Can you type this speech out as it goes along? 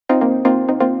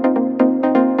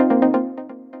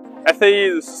SAE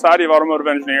is the Society of Automotive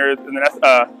Engineers, and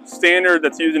a standard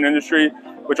that's used in industry,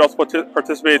 which also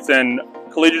participates in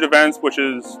collegiate events, which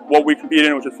is what we compete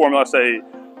in, which is Formula SAE.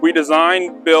 We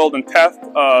design, build, and test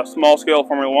a small-scale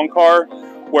Formula 1 car,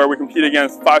 where we compete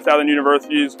against 5,000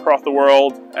 universities across the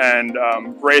world and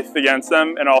race against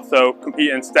them, and also compete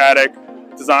in static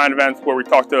design events where we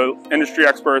talk to industry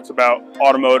experts about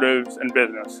automotives and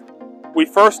business. We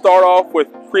first start off with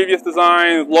previous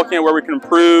designs, looking at where we can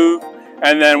improve,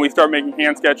 and then we start making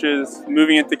hand sketches,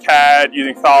 moving into CAD,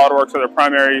 using SolidWorks as our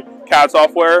primary CAD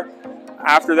software.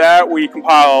 After that, we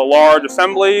compile a large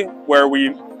assembly where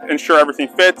we ensure everything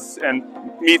fits and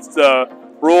meets the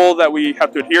rules that we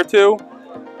have to adhere to.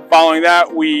 Following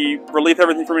that, we release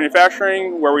everything for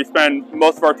manufacturing, where we spend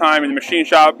most of our time in the machine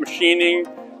shop, machining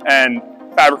and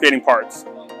fabricating parts.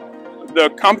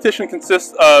 The competition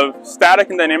consists of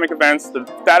static and dynamic events.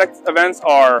 The static events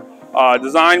are a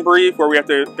design brief, where we have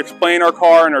to explain our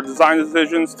car and our design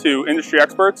decisions to industry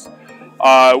experts.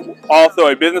 Also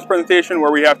a business presentation, where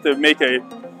we have to make we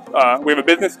have a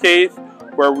business case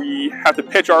where we have to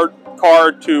pitch our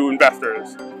car to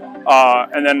investors.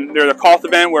 And then there's a cost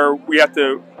event where we have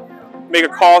to make a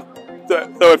cost,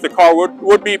 so if the car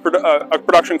would be a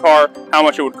production car, how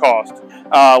much it would cost.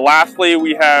 Lastly,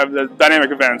 we have the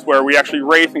dynamic events where we actually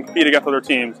race and compete against other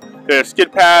teams. There's a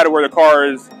skid pad where the car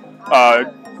is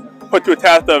put to a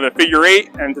test of a figure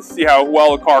 8 and to see how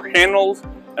well the car handles.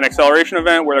 An acceleration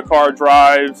event where the car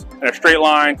drives in a straight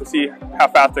line to see how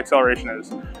fast the acceleration is.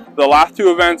 The last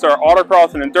two events are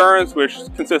autocross and endurance, which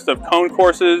consist of cone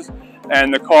courses,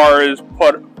 and the car is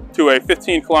put to a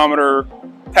 15-kilometer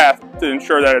test to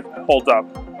ensure that it holds up.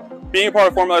 Being a part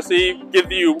of Formula SAE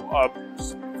gives you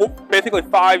basically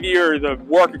 5 years of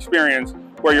work experience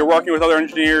where you're working with other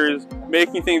engineers,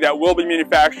 making things that will be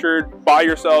manufactured by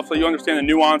yourself, so you understand the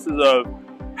nuances of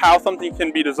how something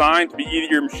can be designed to be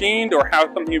either machined or how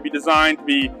something can be designed to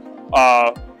be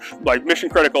like mission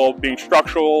critical, being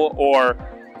structural or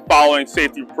following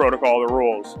safety protocol or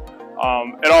rules.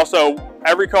 And also,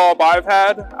 every co-op I've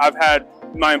had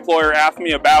my employer ask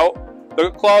me about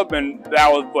the club, and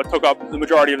that was what took up the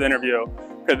majority of the interview,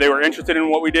 because they were interested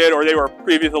in what we did, or they were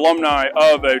previous alumni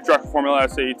of a direct Formula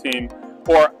SAE team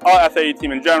or a SAE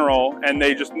team in general, and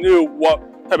they just knew what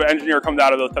type of engineer comes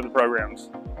out of those types of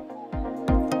programs.